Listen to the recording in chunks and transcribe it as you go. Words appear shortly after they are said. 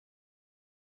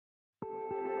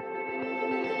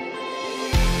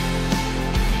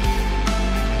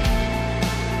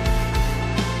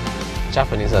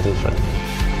Japanese are different.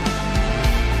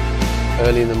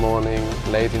 Early in the morning,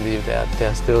 late in the evening,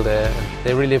 they're still there. And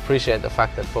they really appreciate the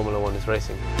fact that Formula One is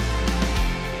racing.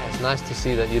 It's nice to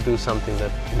see that you do something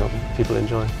that people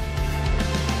enjoy.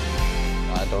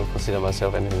 I don't consider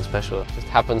myself anything special. It just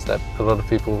happens that a lot of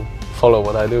people follow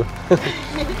what I do. It's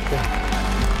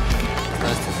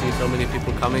nice to see so many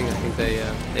people coming. I think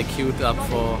they queued up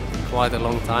for quite a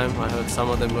long time. I heard some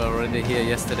of them were already here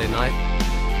yesterday night.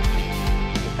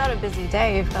 You've got a busy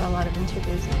day. You've got a lot of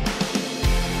interviews.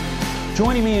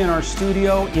 Joining me in our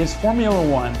studio is Formula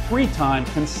One three-time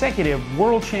consecutive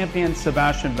world champion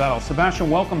Sebastian Vettel. Sebastian,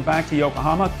 welcome back to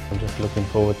Yokohama. I'm just looking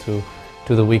forward to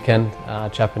the weekend.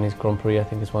 Japanese Grand Prix, I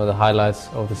think, is one of the highlights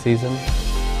of the season.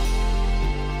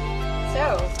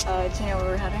 So, do you know where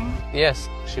we're heading? Yes,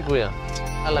 Shibuya.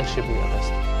 I like Shibuya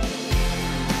best.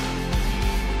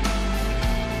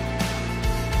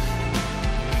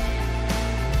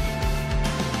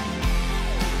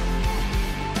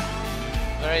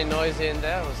 Very noisy in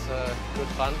there. It was good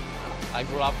fun. I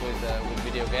grew up with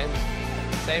video games.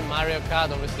 Same Mario Kart,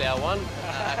 obviously I won.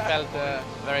 I felt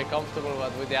very comfortable,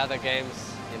 but with the other games,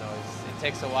 it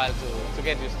takes a while to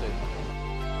get used to it.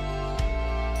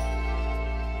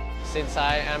 Since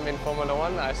I am in Formula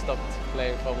One, I stopped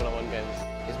playing Formula One games.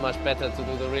 It's much better to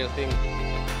do the real thing.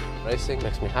 Racing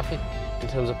makes me happy. In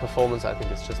terms of performance, I think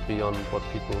it's just beyond what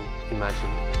people imagine.